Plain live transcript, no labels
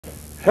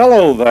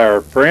Hello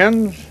there,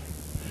 friends.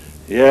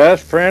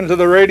 Yes, friends of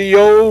the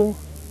radio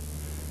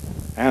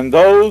and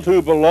those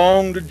who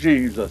belong to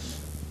Jesus.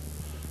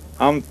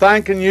 I'm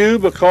thanking you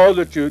because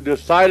that you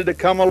decided to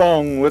come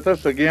along with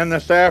us again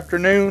this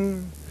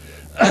afternoon.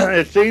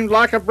 It seems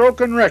like a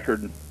broken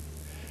record.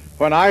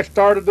 When I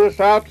started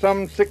this out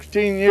some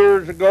 16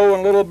 years ago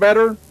and a little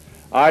better,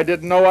 I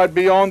didn't know I'd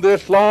be on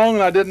this long,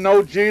 and I didn't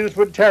know Jesus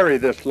would tarry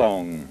this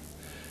long.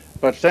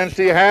 But since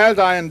he has,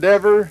 I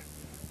endeavor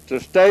to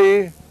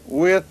stay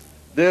with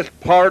this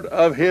part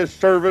of his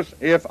service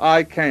if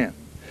I can.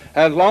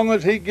 As long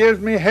as he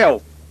gives me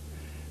health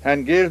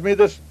and gives me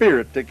the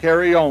spirit to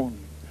carry on,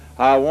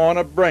 I want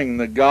to bring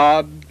the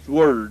God's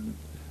word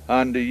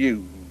unto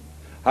you.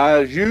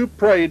 As you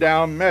pray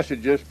down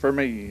messages for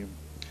me,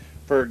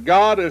 for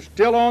God is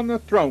still on the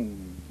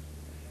throne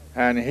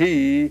and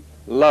he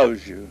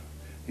loves you.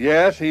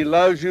 Yes, he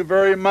loves you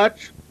very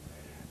much,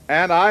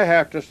 and I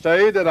have to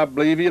say that I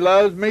believe he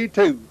loves me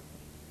too.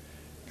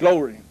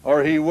 Glory,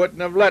 or he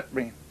wouldn't have let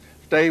me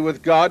stay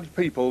with God's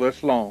people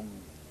this long.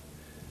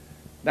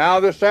 Now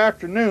this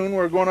afternoon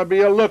we're going to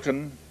be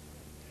looking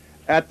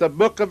at the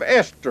book of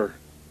Esther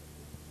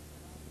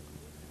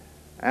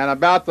and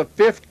about the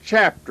 5th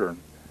chapter.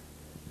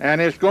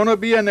 And it's going to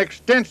be an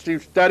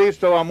extensive study,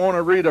 so I'm going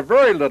to read a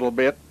very little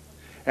bit,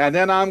 and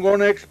then I'm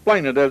going to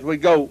explain it as we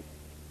go,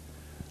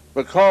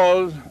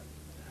 because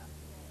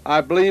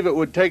I believe it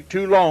would take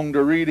too long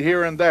to read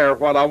here and there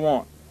what I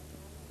want.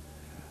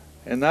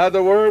 In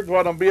other words,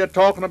 what I'll be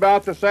talking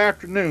about this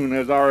afternoon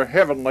is our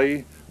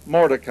heavenly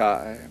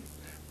Mordecai.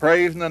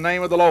 Praise in the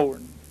name of the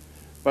Lord.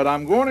 But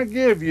I'm going to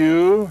give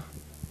you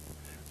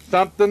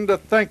something to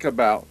think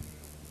about.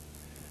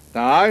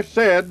 Now, I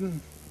said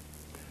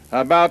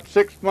about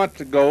 6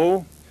 months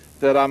ago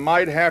that I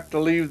might have to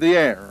leave the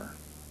air.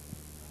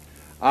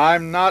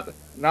 I'm not,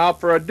 now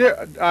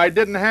I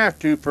didn't have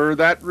to for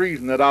that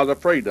reason that I was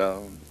afraid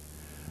of.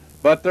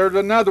 But there's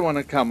another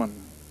one coming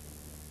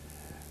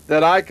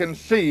that I can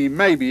see.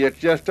 Maybe it's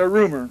just a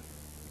rumor.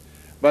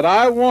 But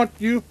I want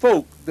you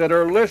folk that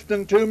are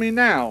listening to me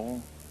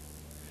now,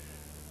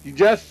 you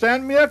just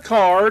send me a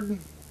card,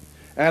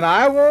 and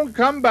I won't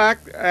come back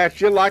at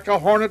you like a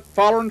hornet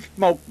following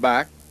smoke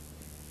back.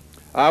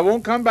 I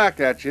won't come back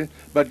at you,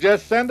 but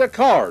just send a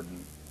card.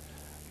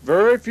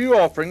 Very few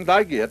offerings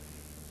I get.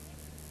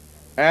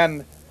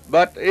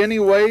 But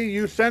anyway,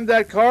 you send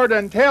that card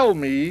and tell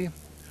me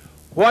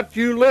what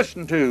you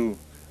listen to,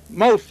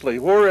 mostly,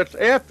 where it's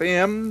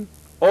FM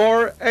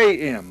or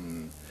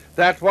AM.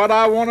 That's what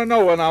I want to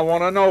know, and I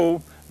want to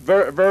know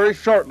very, very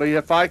shortly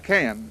if I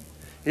can.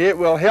 It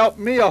will help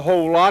me a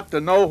whole lot to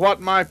know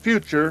what my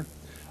future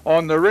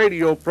on the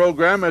radio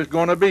program is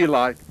going to be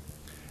like.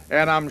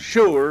 And I'm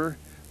sure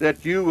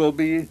that you will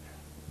be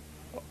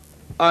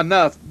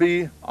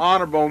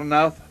honorable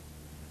enough,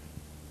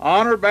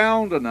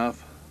 honor-bound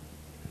enough,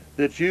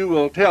 that you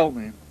will tell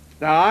me.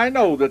 Now, I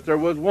know that there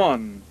was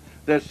one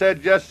that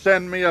said, just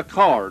send me a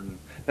card.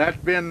 That's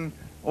been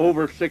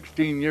over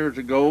 16 years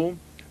ago.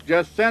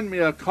 Just send me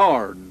a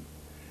card.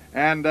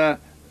 And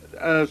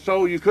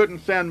so you couldn't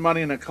send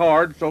money in a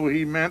card, so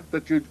he meant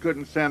that you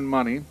couldn't send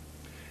money.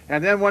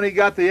 And then when he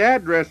got the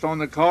address on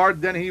the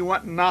card, then he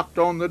went and knocked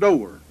on the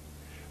door.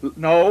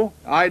 No,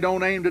 I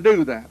don't aim to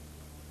do that.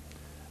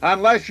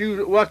 Unless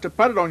you was to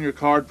put it on your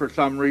card for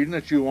some reason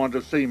that you want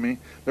to see me.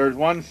 There's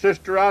one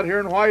sister out here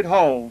in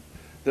Whitehall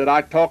that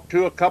I talked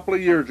to a couple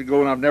of years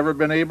ago, and I've never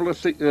been able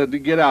to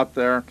get out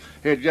there.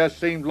 It just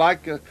seems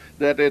like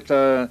that it's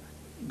a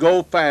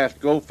go fast,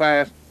 go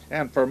fast.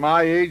 And for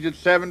my age at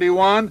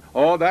 71,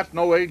 oh, that's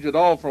no age at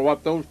all for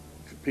what those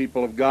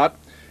people have got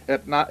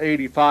at not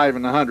 85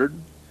 and 100.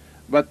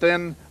 But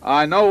then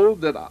I know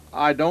that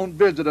I don't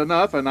visit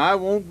enough, and I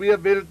won't be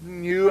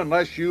visiting you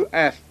unless you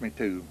ask me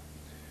to.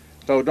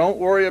 So don't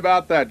worry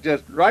about that.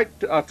 Just write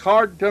a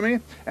card to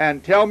me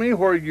and tell me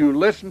where you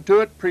listen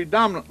to it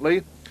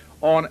predominantly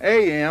on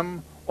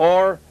AM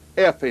or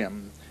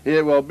FM.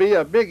 It will be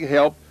a big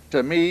help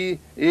to me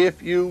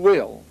if you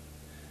will.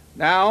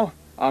 Now,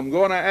 I'm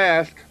going to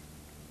ask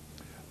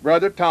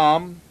Brother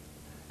Tom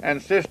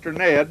and Sister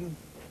Ned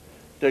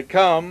to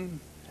come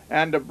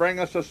and to bring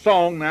us a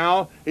song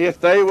now, if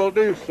they will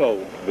do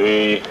so.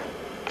 The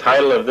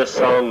title of this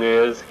song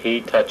is He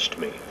Touched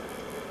Me.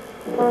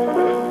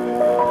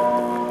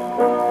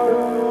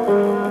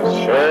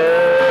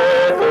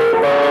 Shattered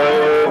by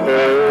a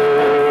heavy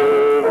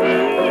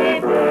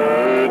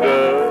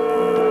burden,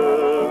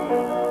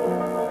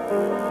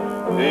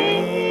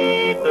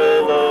 neath the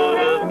load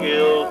of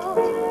guilt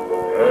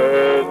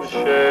and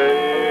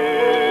shame,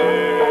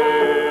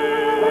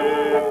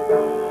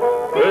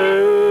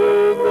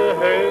 then the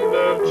hand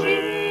of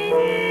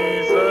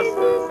Jesus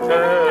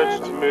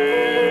touched me,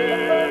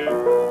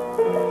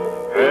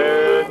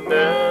 and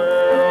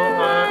now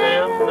I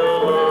am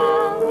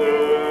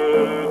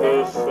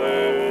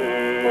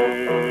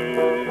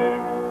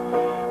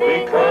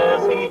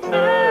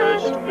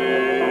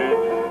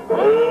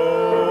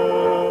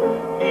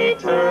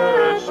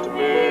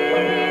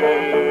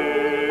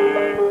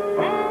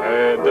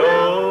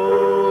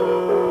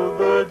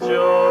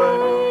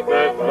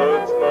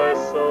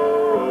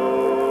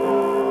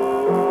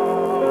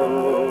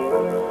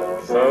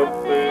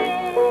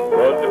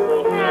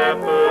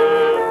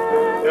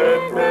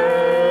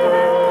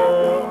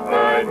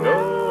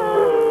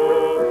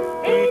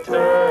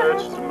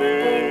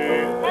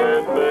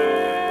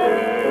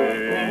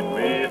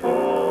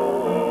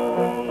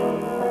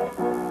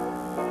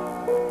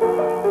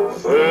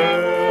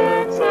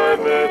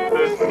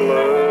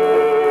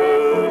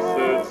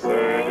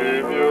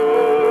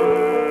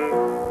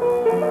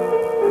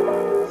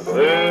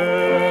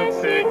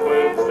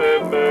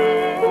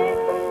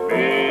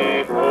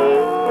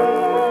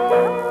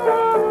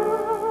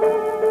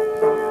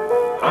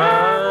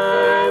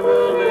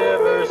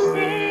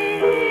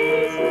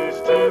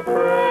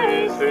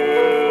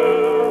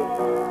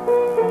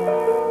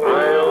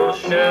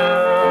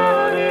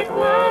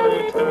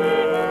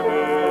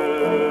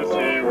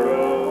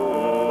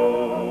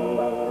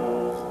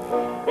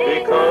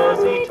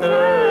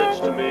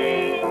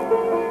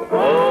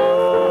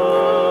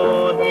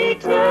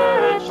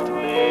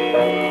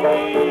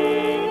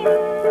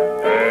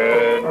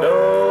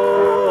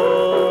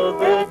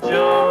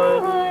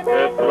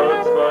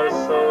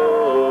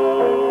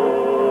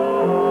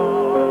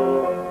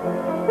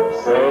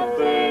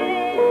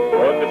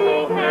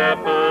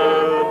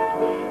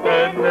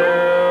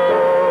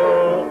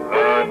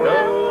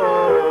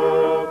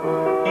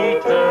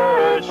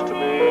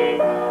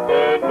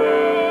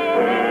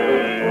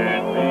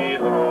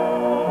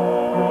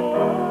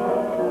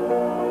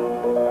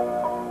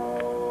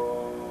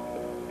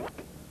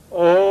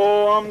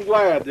I'm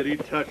glad that he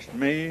touched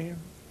me,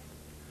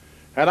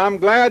 and I'm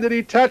glad that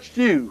he touched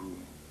you,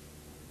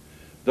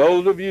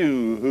 those of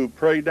you who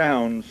pray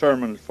down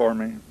sermons for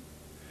me.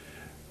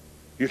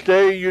 You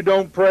say you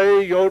don't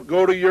pray, you'll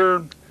go to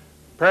your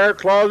prayer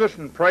closet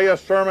and pray a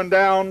sermon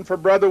down for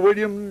Brother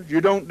Williams.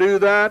 You don't do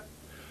that?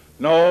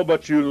 No,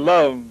 but you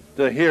love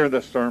to hear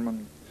the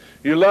sermon.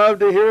 You love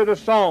to hear the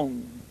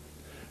song,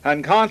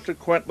 and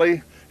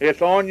consequently,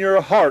 it's on your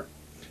heart,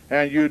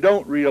 and you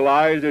don't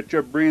realize that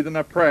you're breathing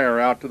a prayer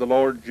out to the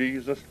Lord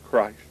Jesus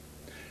Christ.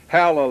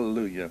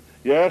 Hallelujah.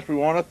 Yes, we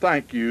want to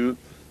thank you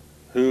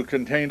who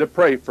continue to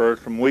pray for us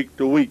from week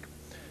to week,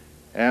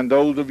 and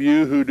those of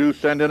you who do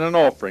send in an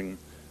offering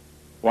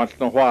once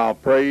in a while.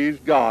 Praise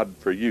God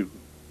for you.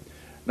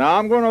 Now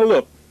I'm going to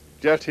look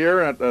just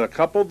here at a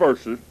couple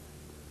verses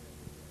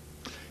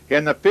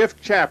in the 5th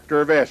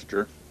chapter of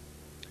Esther.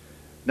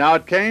 Now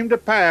it came to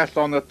pass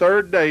on the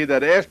 3rd day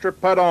that Esther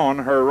put on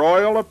her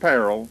royal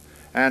apparel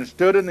and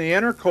stood in the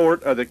inner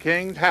court of the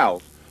king's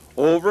house,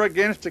 over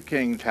against the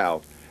king's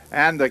house.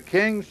 And the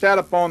king sat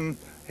upon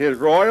his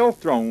royal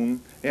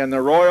throne in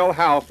the royal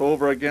house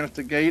over against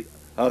the gate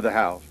of the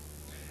house.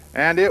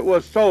 And it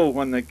was so,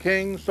 when the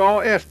king saw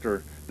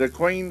Esther, the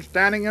queen,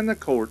 standing in the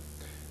court,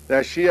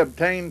 that she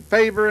obtained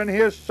favor in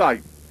his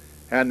sight.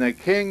 And the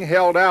king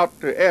held out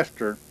to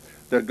Esther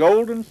the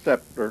golden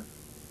scepter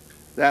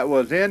that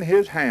was in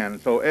his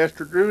hand. So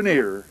Esther drew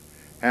near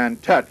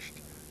and touched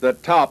the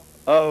top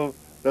of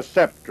the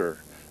scepter.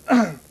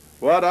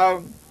 What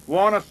I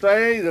want to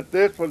say, that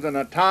this was in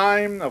a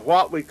time of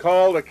what we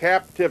call the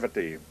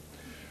captivity,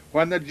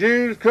 when the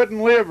Jews couldn't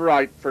live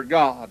right for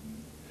God.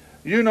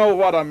 You know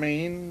what I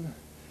mean,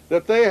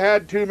 that they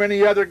had too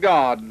many other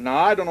gods.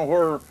 Now, I don't know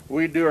where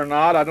we do or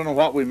not. I don't know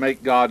what we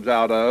make gods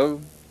out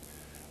of.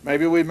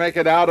 Maybe we make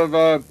it out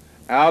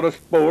of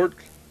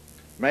sports.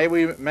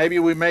 Maybe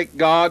we make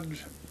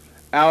gods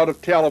out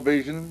of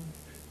television.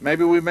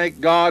 Maybe we make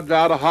gods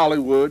out of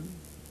Hollywood,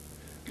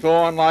 so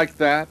on like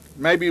that.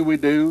 Maybe we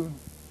do.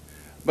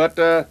 But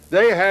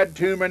they had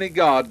too many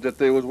gods that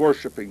they was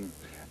worshiping.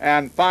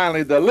 And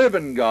finally the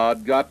living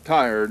God got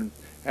tired,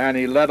 and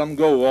he let them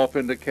go off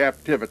into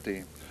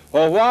captivity.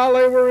 Well, while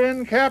they were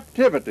in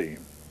captivity,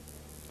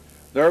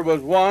 there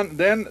was one,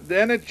 then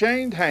it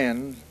changed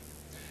hands,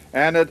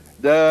 and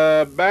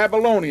the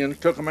Babylonians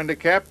took them into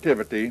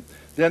captivity.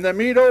 Then the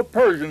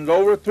Medo-Persians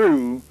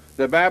overthrew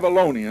the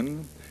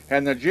Babylonians,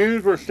 and the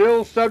Jews were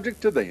still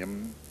subject to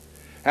them.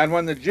 And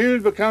when the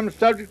Jews become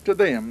subject to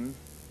them,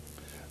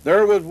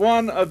 there was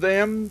one of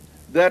them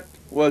that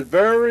was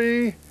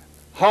very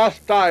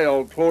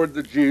hostile toward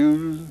the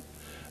Jews,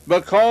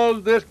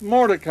 because this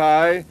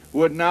Mordecai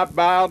would not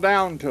bow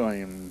down to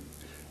him.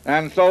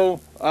 And so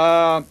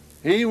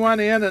he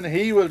went in and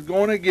he was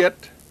going to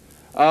get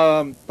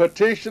a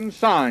petition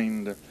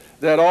signed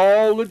that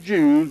all the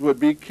Jews would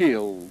be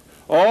killed.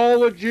 All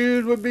the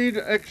Jews would be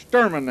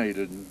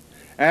exterminated.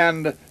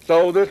 And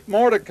so this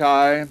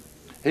Mordecai,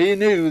 he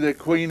knew that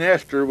Queen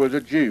Esther was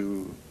a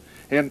Jew.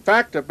 In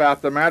fact,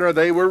 about the matter,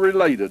 they were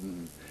related.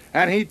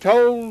 And he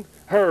told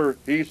her,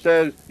 he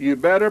says, you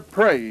better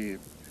pray,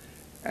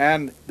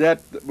 and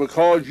that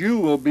because you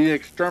will be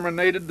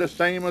exterminated the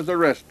same as the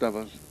rest of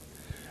us.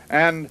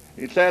 And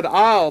he said,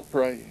 I'll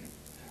pray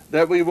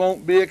that we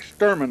won't be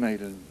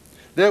exterminated,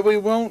 that we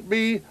won't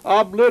be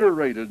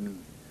obliterated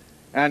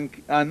and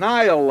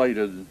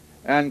annihilated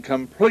and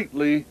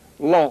completely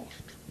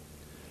lost.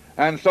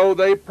 And so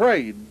they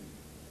prayed.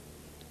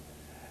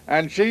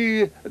 And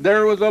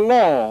there was a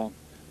law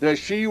that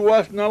she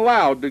wasn't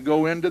allowed to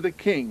go into the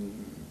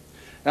king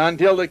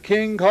until the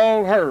king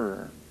called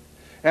her.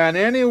 And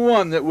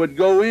anyone that would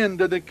go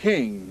into the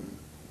king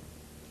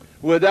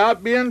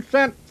without being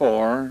sent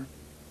for,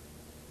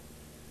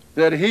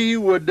 that he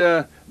would,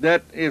 that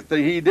if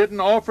he didn't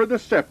offer the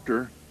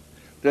scepter,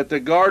 that the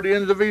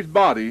guardians of his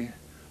body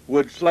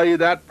would slay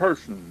that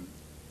person.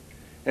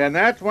 And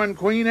that's when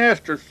Queen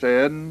Esther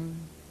said,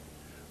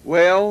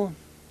 well,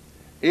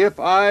 if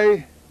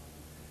I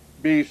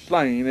be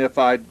slain, if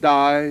I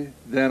die,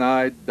 then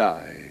I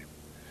die.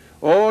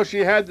 Oh, she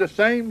had the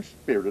same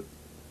spirit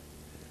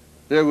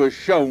that was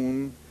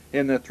shown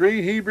in the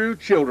 3 Hebrew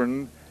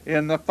children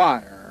in the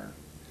fire.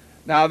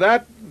 Now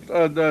that's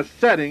the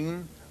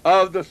setting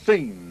of the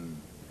scene.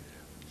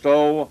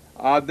 So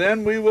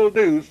then we will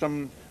do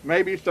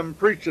maybe some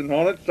preaching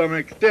on it, some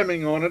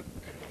extending on it,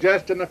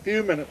 just in a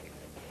few minutes.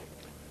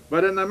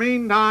 But in the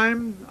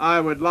meantime,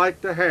 I would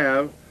like to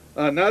have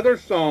another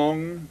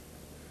song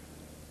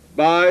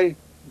by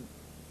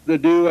the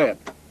duet.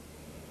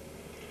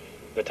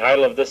 The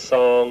title of this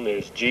song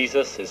is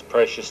Jesus is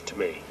Precious to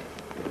Me.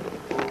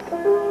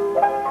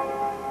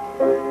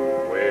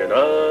 When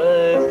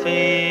I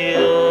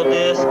feel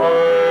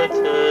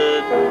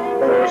disheartened,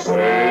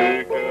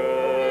 forsaken,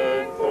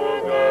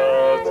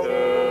 forgotten,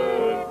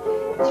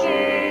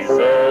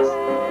 Jesus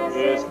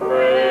is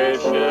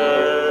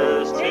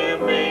precious to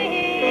me.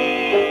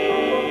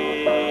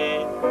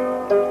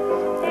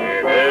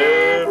 In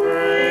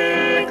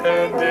every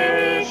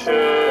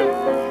condition,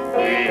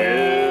 He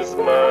is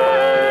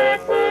my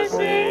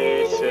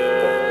physician.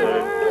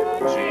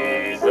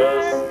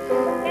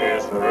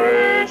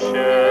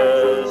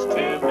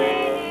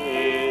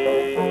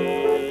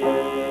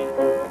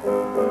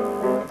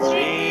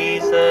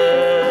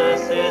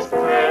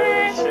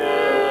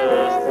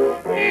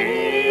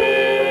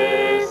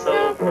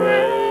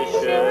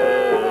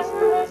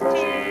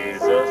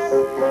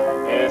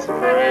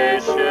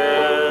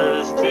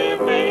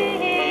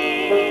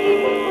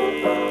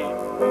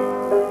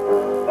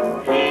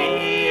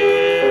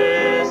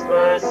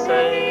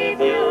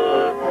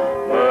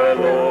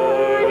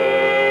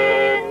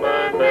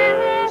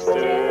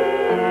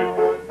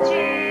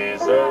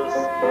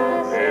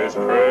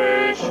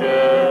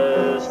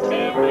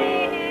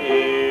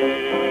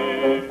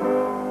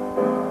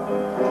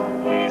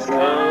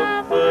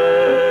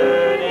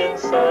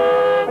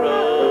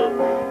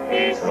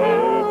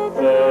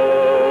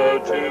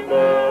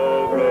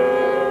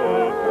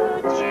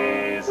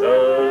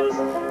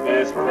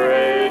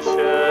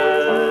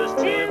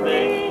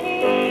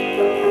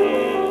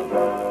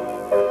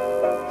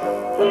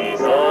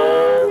 He's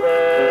all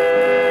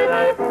that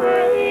I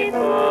pray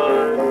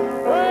for.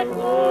 What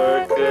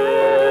more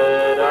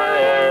could I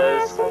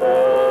ask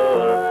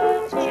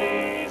for?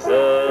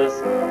 Jesus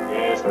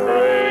is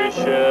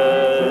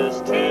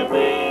precious to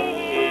me.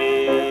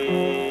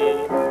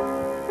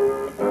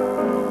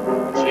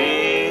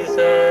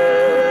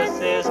 Jesus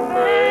is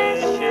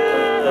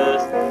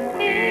precious.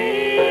 He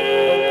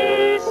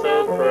is so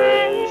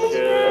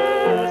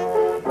precious.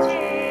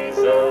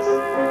 Jesus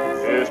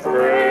is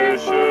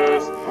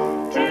precious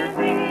to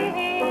me.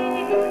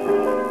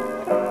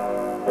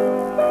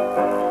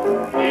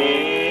 He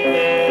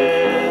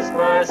is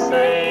my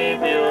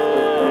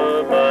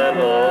Savior, my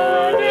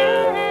Lord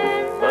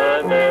and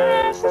my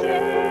Master.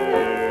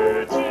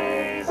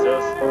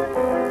 Jesus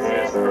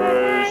is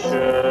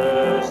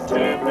precious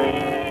to me.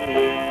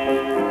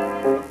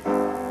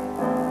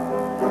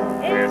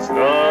 It's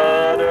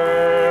not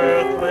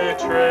earthly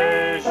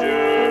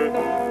treasure,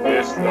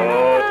 it's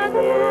not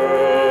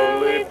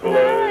worldly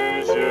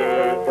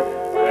pleasure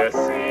that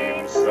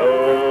seems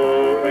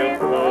so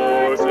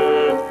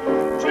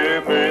important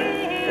to me.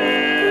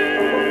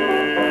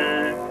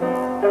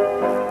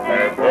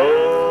 And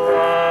though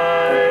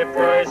I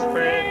prize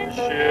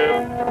friendship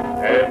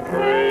and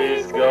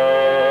praise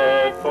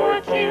God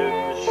for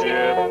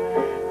kinship,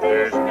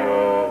 there's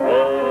no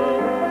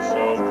one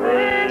so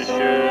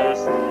precious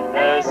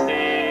as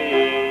He.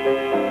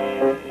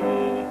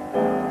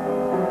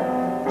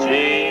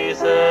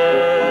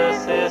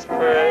 Jesus is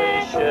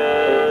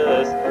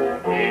precious.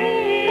 He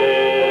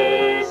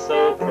is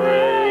so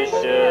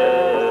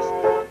precious.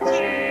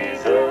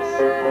 Jesus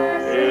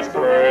is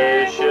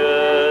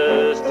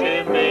precious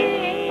to me.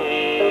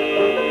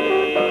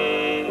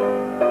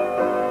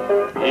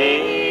 He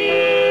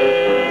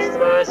is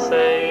my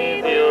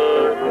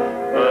Savior,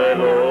 my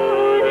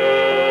Lord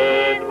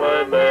and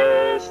my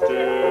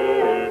Master.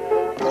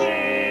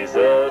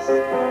 Jesus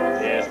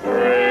is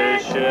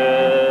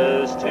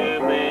precious to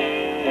me.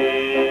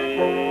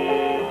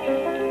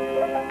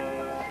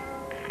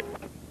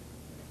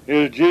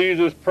 Is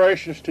Jesus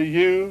precious to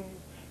you?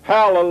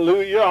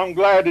 Hallelujah. I'm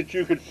glad that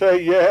you could say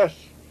yes.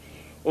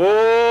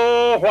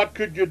 Oh, what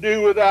could you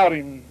do without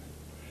Him?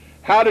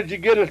 How did you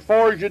get as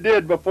far as you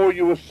did before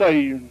you were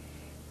saved?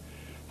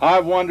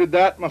 I've wondered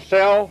that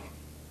myself.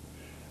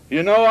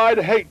 You know, I'd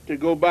hate to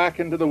go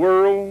back into the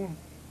world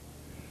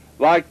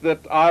like that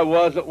I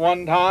was at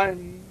one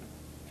time,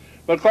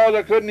 because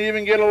I couldn't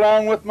even get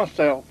along with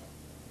myself.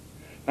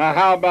 Now,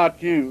 how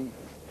about you?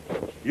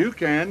 You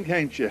can,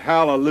 can't you?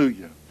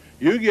 Hallelujah.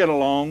 You get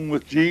along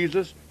with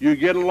Jesus, you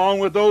get along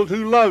with those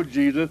who love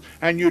Jesus,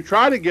 and you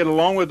try to get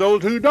along with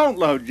those who don't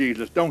love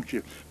Jesus, don't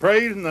you?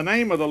 Praise in the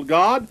name of the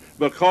God,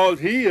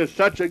 because He is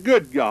such a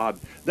good God.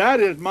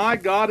 That is my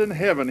God in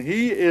heaven.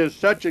 He is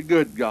such a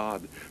good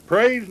God.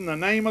 Praise in the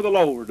name of the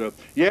Lord.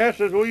 Yes,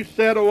 as we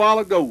said a while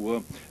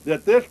ago,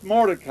 that this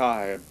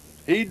Mordecai,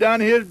 he done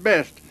his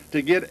best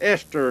to get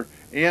Esther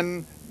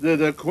in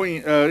the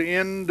queen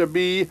in to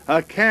be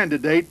a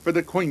candidate for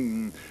the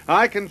queen.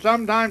 I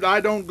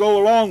don't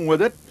go along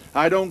with it.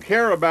 I don't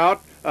care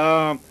about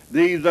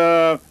these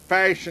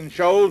fashion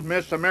shows,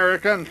 Miss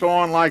America and so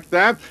on like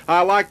that.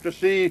 I like to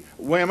see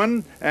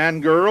women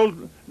and girls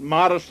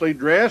modestly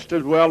dressed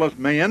as well as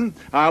men.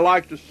 I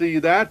like to see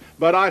that,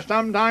 but I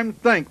sometimes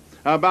think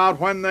about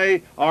when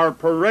they are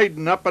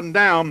parading up and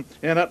down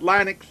in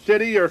Atlantic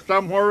City or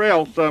somewhere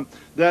else,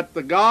 that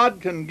the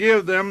God can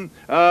give them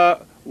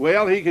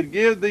well, He could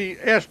give the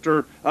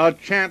Esther a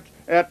chance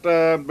at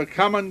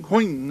becoming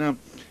queen.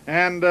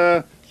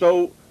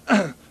 So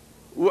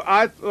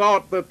I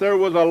thought that there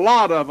was a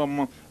lot of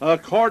them,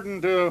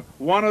 according to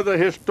one of the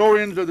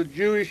historians of the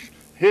Jewish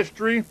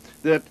history,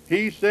 that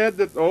he said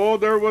that, oh,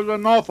 there was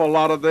an awful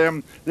lot of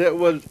them that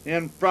was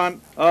in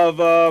front of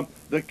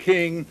the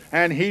king,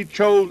 and he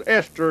chose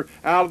Esther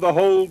out of the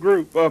whole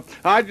group.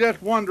 I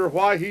just wonder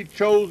why he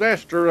chose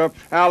Esther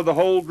out of the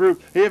whole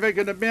group. If it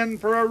could have been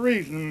for a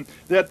reason,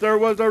 that there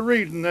was a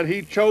reason that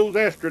he chose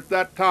Esther at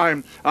that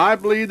time. I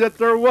believe that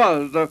there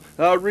was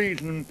a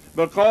reason,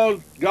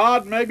 because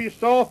God maybe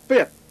saw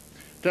fit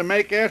to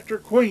make Esther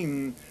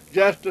queen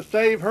just to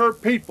save her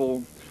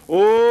people.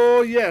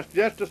 Oh, yes,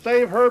 just to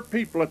save her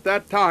people at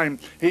that time.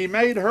 He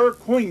made her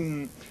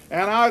queen.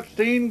 And I've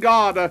seen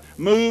God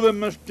move in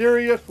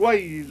mysterious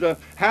ways,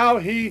 how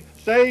He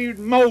saved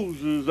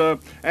Moses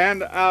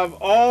and of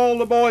all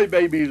the boy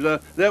babies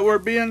that were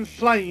being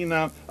slain,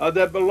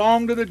 that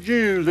belonged to the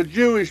Jews, the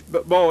Jewish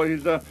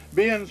boys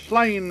being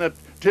slain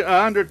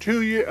under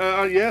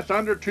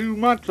 2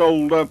 months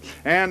old,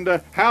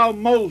 and how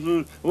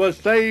Moses was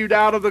saved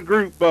out of the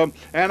group.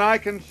 And I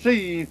can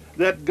see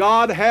that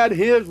God had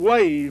His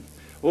way.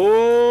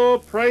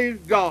 Oh, praise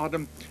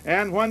God.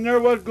 And when there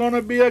was going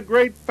to be a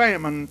great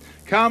famine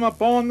come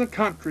upon the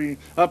country,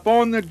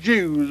 upon the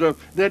Jews,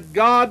 that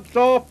God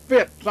saw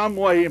fit some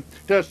way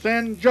to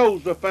send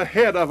Joseph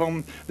ahead of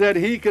them, that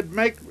he could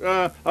make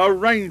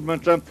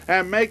arrangements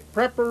and make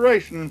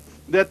preparation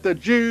that the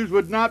Jews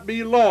would not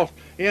be lost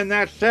in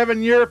that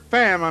 7-year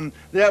famine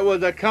that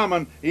was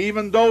a-coming,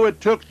 even though it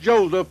took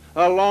Joseph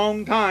a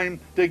long time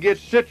to get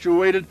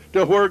situated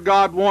to where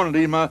God wanted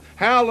him.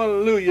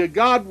 Hallelujah.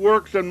 God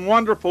works in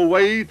wonderful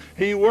ways.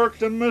 He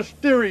works in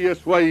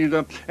mysterious ways.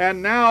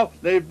 And now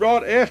they've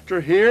brought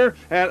Esther here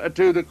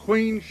to the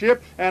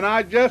queenship, and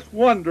I just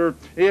wonder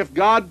if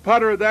God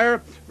put her there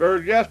for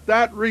just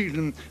that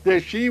reason,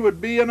 that she would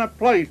be in a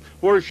place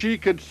where she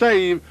could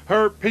save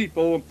her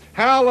people.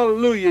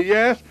 Hallelujah.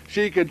 Yes,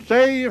 she could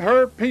save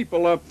her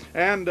people.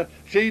 And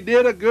she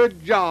did a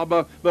good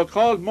job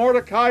because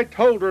Mordecai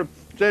told her,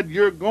 said,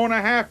 you're going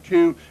to have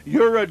to.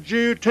 You're a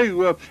Jew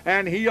too,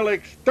 and he'll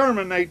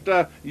exterminate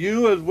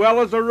you as well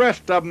as the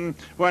rest of them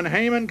when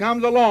Haman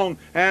comes along,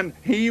 and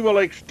he will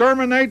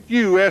exterminate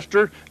you,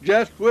 Esther,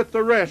 just with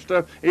the rest.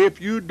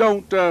 If you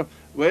don't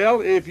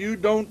if you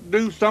don't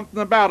do something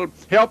about it,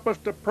 help us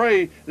to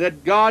pray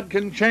that God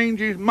can change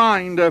his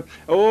mind.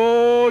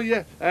 Oh,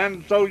 yeah.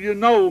 And so, you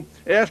know,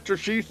 Esther,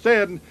 she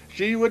said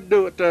she would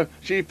do it.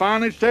 She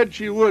finally said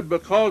she would,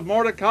 because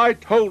Mordecai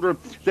told her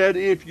that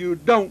if you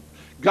don't,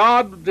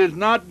 God is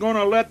not going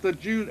to let the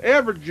Jews,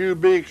 every Jew,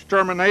 be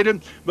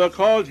exterminated,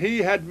 because he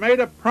had made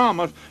a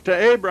promise to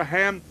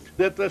Abraham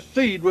that the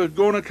seed was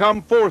going to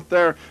come forth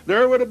there.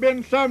 There would have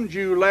been some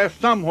Jew left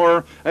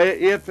somewhere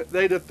if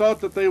they'd have thought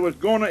that they was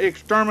going to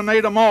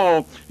exterminate them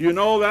all. You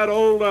know, that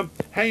old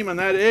Haman,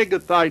 that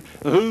Agagite,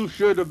 who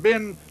should have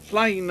been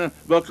slain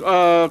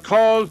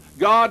because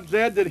God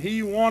said that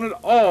he wanted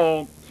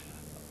all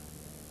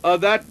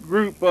of that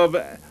group of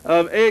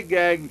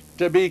Agag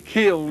to be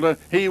killed.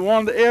 He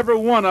wanted every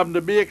one of them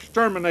to be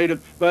exterminated.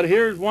 But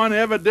here's one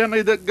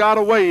evidently that got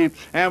away.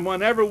 And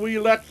whenever we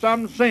let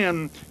some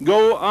sin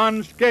go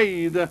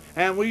unscathed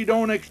and we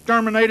don't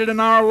exterminate it in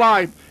our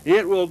life,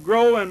 it will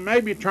grow and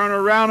maybe turn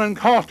around and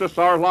cost us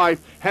our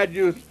life. Had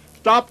you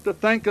stop to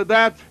think of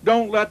that,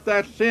 don't let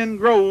that sin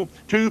grow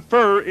too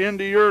far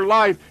into your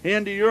life,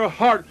 into your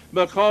heart,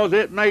 because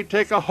it may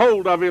take a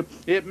hold of you.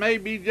 It may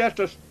be just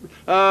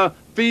a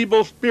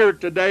feeble spirit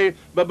today,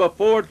 but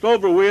before it's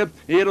over with,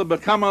 it'll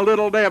become a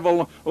little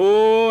devil.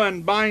 Oh,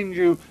 and bind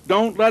you.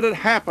 Don't let it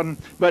happen,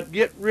 but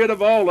get rid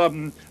of all of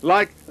them,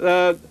 like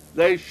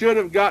they should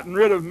have gotten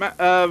rid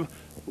of,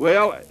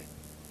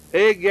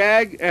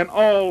 Agag and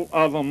all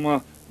of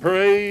them.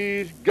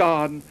 Praise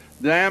God.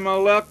 The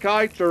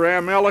Amalekites or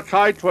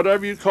Amalekites,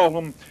 whatever you call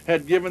them,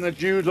 had given the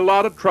Jews a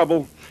lot of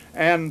trouble,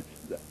 and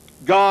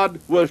God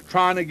was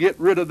trying to get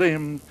rid of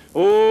them.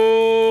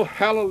 Oh,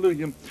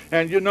 hallelujah.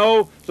 And you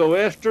know, so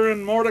Esther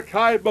and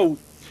Mordecai both.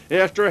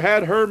 Esther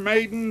had her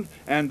maidens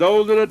and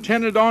those that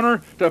attended on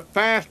her to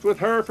fast with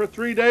her for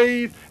 3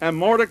 days, and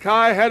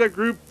Mordecai had a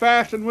group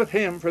fasting with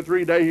him for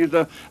 3 days.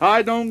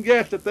 I don't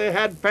guess that they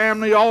had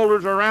family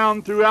altars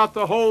around throughout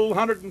the whole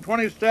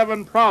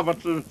 127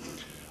 provinces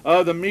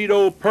of the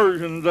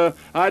Medo-Persians.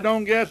 I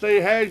don't guess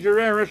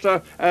Ahasuerus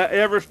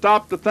ever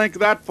stopped to think of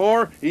that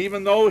for,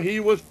 even though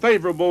he was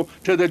favorable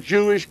to the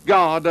Jewish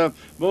God.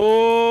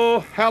 Oh,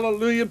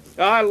 hallelujah.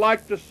 I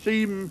like to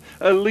see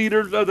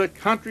leaders of the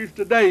countries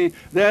today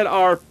that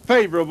are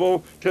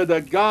favorable to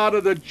the God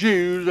of the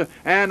Jews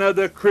and of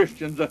the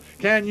Christians.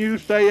 Can you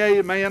say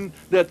amen,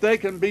 that they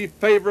can be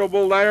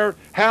favorable there?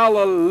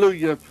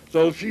 Hallelujah.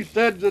 So she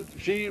said that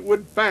she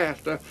would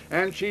fast,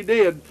 and she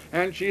did.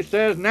 And she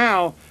says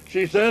now,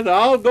 she says,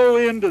 I'll go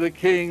into the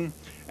king,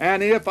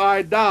 and if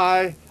I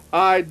die,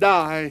 I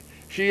die.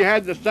 She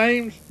had the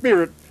same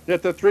spirit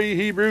that the 3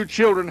 Hebrew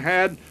children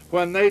had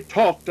when they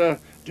talked to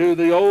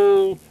the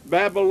old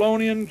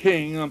Babylonian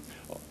king.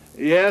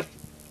 Yes,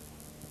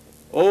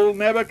 old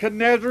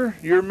Nebuchadnezzar,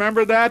 you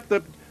remember that?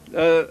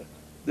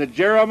 That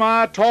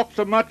Jeremiah talked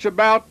so much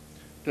about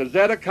to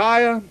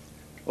Zedekiah,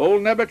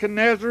 old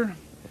Nebuchadnezzar?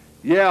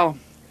 Yeah.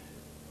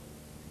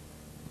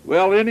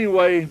 Well,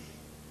 anyway,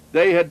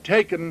 they had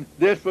taken,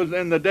 this was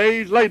in the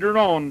days later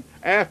on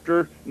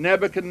after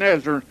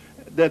Nebuchadnezzar,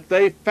 that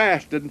they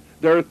fasted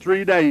their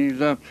 3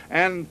 days.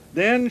 And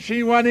then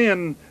she went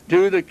in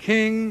to the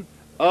king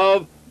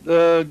of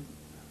the,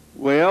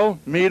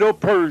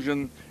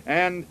 Medo-Persian,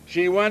 and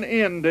she went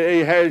in to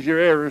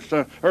Ahasuerus,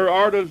 or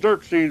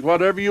Artaxerxes,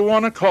 whatever you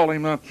want to call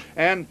him,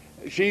 and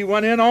she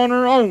went in on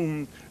her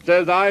own,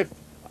 says,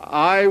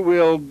 I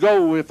will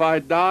go. If I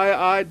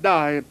die, I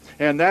die.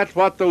 And that's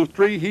what those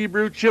 3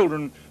 Hebrew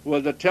children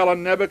was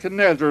telling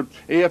Nebuchadnezzar,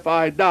 if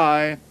I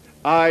die,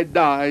 I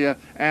die.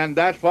 And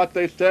that's what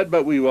they said,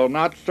 but we will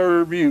not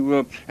serve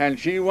you. And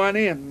she went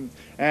in,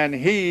 and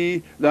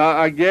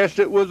I guess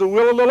it was the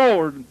will of the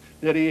Lord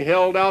that he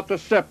held out the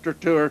scepter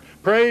to her.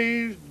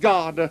 Praise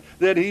God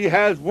that he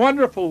has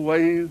wonderful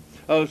ways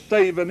of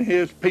saving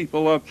his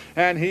people,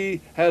 and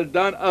he has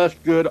done us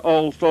good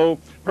also.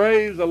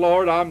 Praise the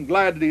Lord. I'm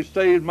glad that he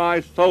saved my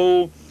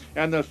soul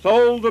and the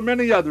souls of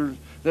many others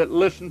that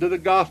listened to the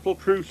gospel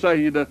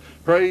crusade.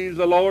 Praise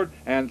the Lord.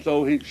 And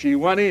so she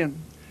went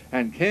in,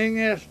 and King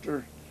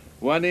Esther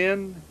went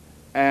in,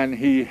 and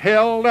he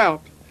held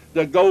out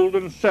the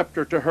golden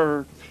scepter to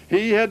her.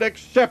 He had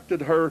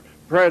accepted her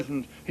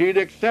presence. He'd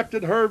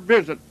accepted her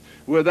visit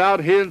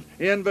without his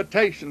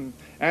invitation.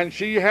 and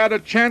she had a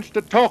chance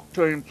to talk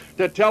to him,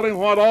 to tell him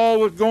what all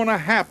was going to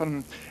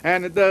happen,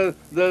 and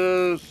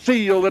the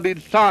seal that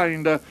he'd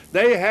signed.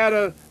 They had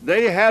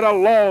a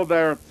law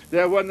there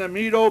that when the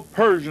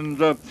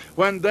Medo-Persians,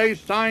 when they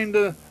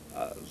signed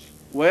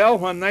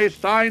when they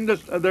signed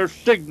their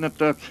signet,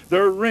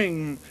 their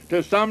ring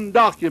to some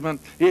document,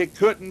 it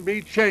couldn't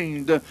be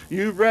changed.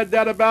 You've read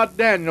that about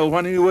Daniel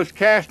when he was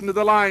cast into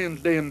the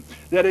lion's den,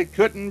 that it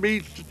couldn't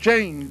be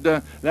changed.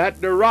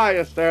 That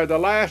Darius there, the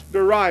last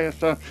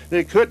Darius,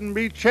 it couldn't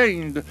be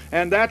changed.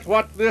 And that's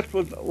what this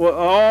was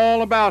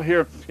all about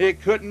here.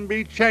 It couldn't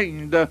be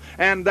changed.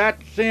 And that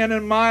sin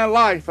in my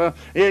life,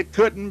 it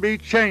couldn't be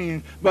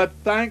changed. But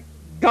thank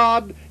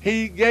God,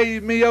 he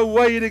gave me a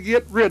way to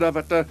get rid of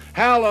it.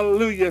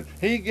 Hallelujah.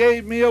 He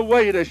gave me a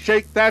way to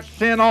shake that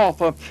sin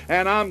off.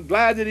 And I'm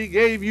glad that he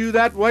gave you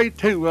that way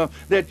too,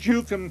 that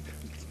you can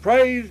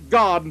praise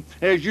God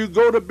as you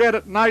go to bed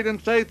at night and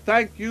say,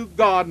 thank you,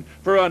 God,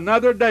 for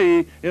another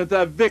day with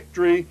a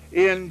victory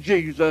in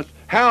Jesus.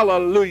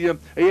 Hallelujah.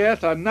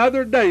 Yes,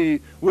 another day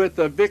with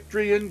a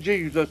victory in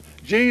Jesus.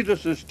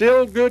 Jesus is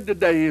still good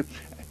today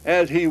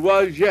as he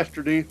was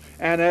yesterday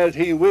and as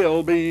he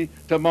will be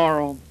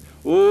tomorrow.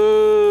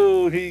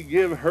 Oh, he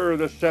give her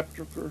the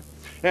sepulchre.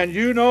 And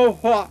you know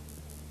what?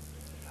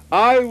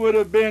 I would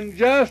have been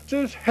just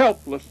as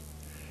helpless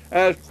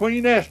as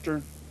Queen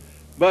Esther,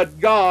 but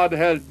God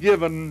has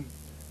given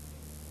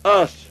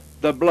us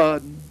the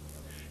blood.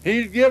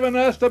 He's given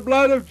us the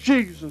blood of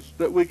Jesus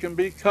that we can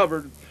be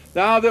covered.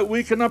 Now that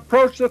we can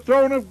approach the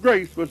throne of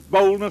grace with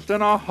boldness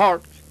in our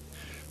hearts,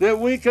 that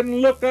we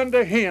can look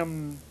unto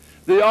him,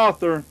 the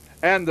author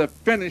and the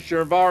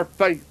finisher of our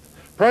faith.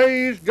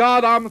 Praise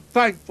God, I'm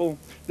thankful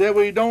that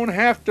we don't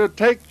have to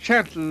take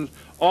chances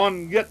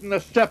on getting the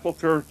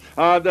sepulcher,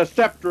 the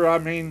scepter, I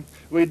mean.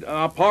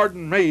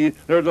 Pardon me,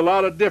 there's a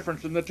lot of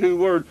difference in the two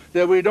words,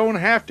 that we don't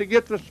have to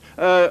get this,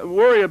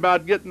 worry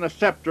about getting the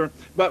scepter,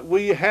 but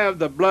we have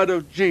the blood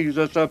of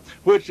Jesus,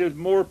 which is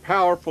more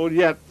powerful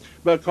yet,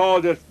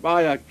 because it's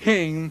by a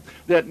king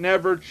that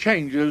never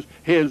changes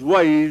his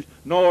ways,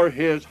 nor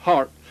his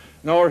heart,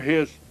 nor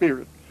his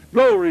spirit.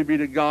 Glory be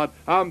to God.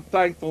 I'm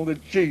thankful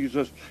that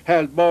Jesus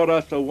has bought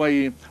us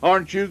away.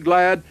 Aren't you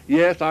glad?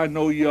 Yes, I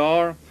know you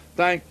are.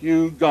 Thank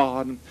you,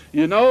 God.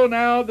 You know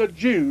now the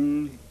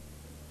Jews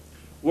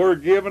were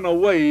given a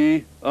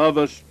way of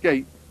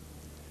escape.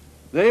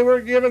 They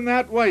were given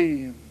that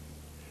way.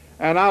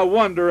 And I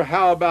wonder,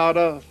 how about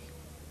us?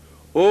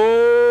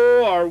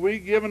 Oh, are we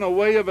given a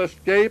way of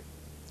escape?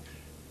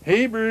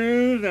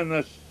 Hebrews in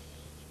the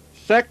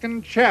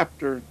 2nd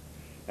chapter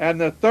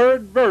and the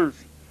 3rd verse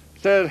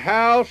says,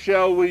 how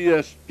shall we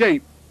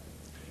escape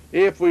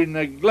if we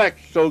neglect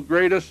so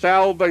great a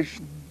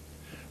salvation?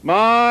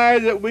 My,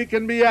 that we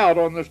can be out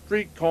on the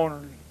street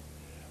corners.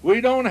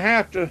 We don't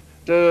have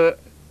to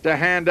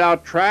hand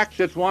out tracts.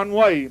 It's one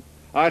way.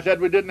 I said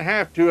we didn't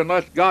have to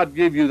unless God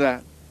give you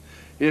that.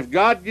 If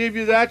God give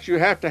you that, you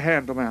have to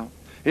hand them out.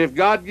 If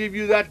God give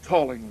you that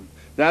calling,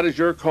 that is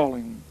your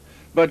calling.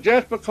 But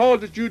just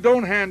because that you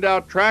don't hand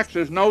out tracts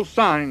is no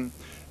sign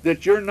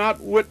that you're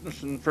not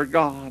witnessing for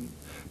God.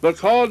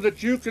 Because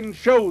that you can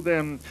show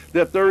them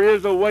that there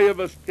is a way of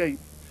escape.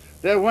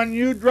 That when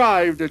you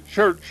drive to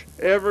church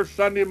every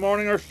Sunday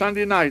morning or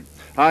Sunday night,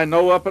 I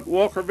know up at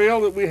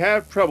Walkerville that we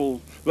have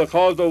troubles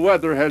because the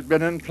weather has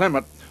been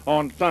inclement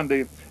on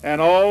Sunday. And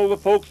all the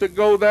folks that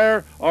go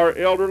there are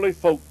elderly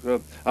folks.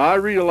 I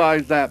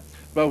realize that.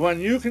 But when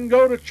you can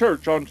go to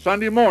church on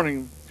Sunday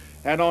morning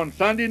and on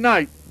Sunday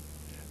night,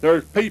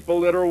 there's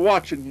people that are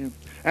watching you.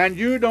 And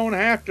you don't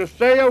have to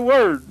say a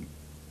word.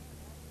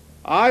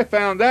 I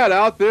found that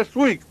out this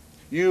week.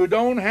 You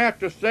don't have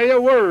to say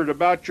a word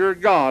about your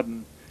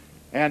God,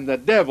 and the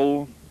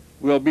devil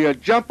will be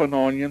a-jumping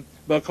on you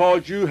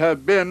because you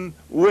have been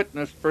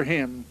witness for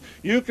him.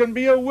 You can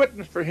be a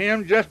witness for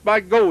him just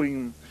by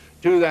going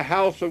to the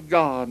house of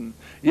God.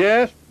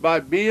 Yes, by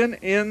being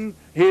in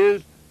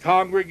his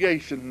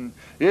congregation.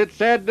 It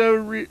said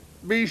to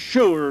be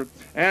sure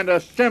and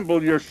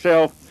assemble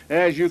yourself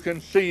as you can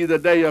see the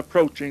day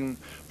approaching.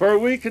 For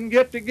we can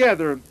get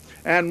together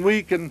and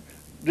we can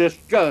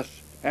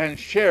discuss and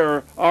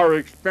share our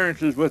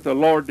experiences with the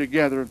Lord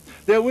together,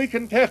 that we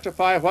can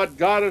testify what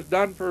God has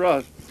done for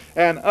us,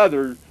 and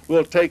others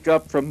will take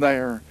up from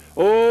there.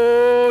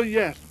 Oh,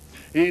 yes.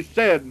 He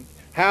said,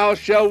 how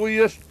shall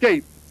we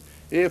escape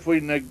if we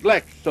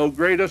neglect so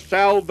great a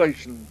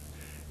salvation?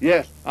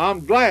 Yes,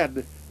 I'm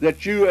glad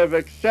that you have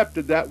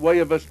accepted that way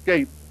of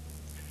escape.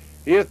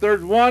 If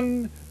there's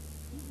one,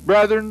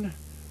 brethren,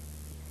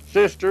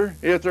 sister,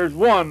 if there's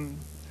one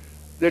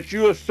that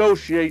you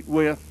associate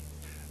with,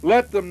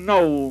 let them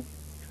know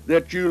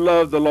that you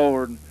love the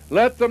Lord.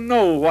 Let them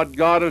know what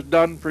God has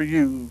done for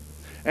you.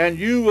 And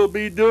you will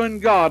be doing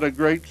God a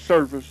great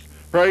service.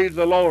 Praise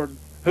the Lord.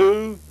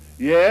 Who?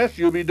 Yes,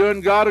 you'll be doing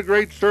God a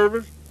great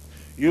service.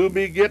 You'll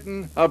be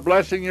getting a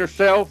blessing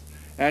yourself.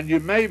 And you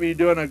may be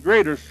doing a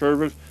greater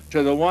service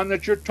to the one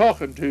that you're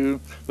talking to,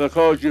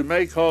 because you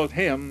may cause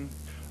him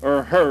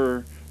or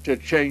her to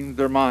change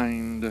their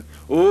mind.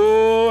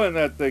 Oh, and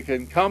that they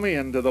can come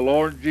into the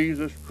Lord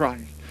Jesus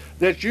Christ.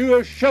 That you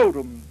have showed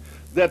them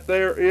that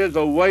there is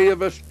a way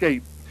of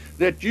escape.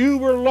 That you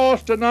were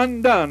lost and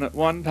undone at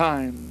one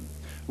time,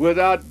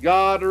 without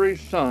God or His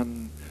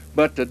Son.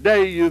 But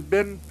today you've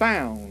been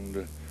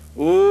found.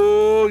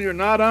 Oh, you're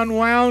not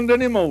unwound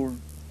anymore,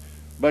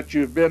 but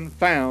you've been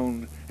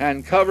found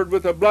and covered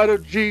with the blood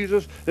of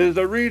Jesus is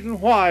the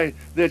reason why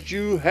that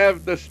you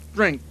have the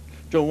strength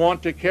to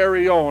want to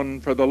carry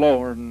on for the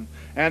Lord.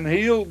 And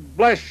He'll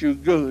bless you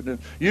good.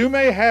 You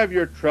may have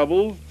your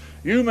troubles.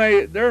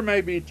 There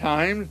may be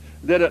times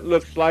that it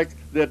looks like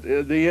that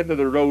the end of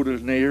the road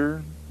is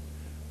near.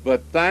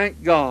 But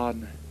thank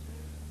God,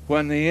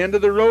 when the end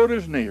of the road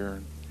is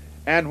near,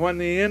 and when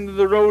the end of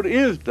the road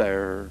is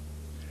there,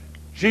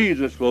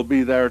 Jesus will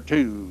be there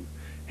too.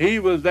 He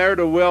was there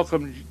to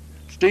welcome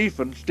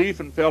Stephen.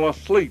 Stephen fell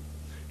asleep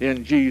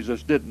in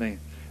Jesus, didn't he?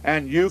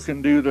 And you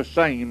can do the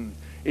same.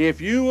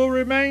 If you will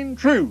remain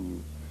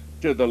true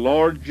to the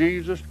Lord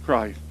Jesus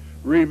Christ,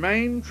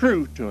 remain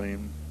true to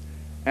Him,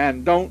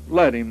 and don't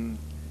let Him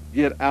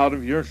get out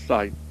of your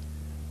sight.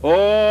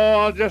 Oh,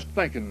 I was just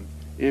thinking,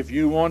 if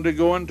you wanted to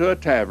go into a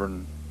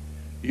tavern,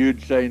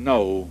 you'd say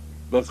no,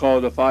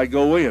 because if I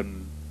go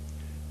in,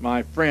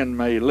 my friend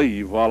may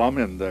leave while I'm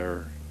in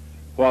there,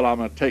 while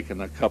I'm taking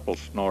a couple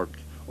snorts.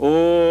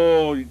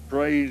 Oh,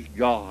 praise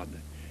God.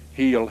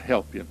 He'll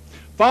help you.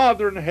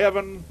 Father in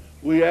heaven,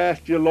 we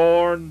ask you,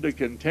 Lord, to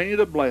continue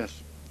to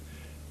bless.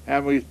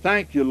 And we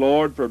thank you,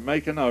 Lord, for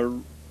making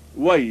a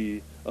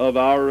way of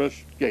our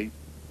escape.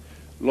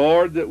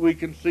 Lord, that we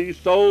can see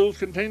souls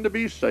continue to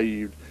be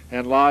saved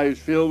and lives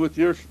filled with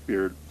your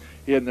Spirit.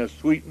 In the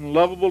sweet and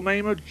lovable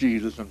name of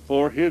Jesus and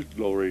for His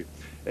glory.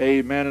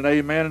 Amen and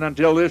amen. And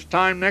until this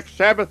time next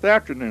Sabbath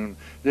afternoon,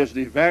 this is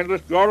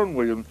Evangelist Garland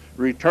Williams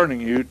returning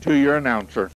you to your announcer.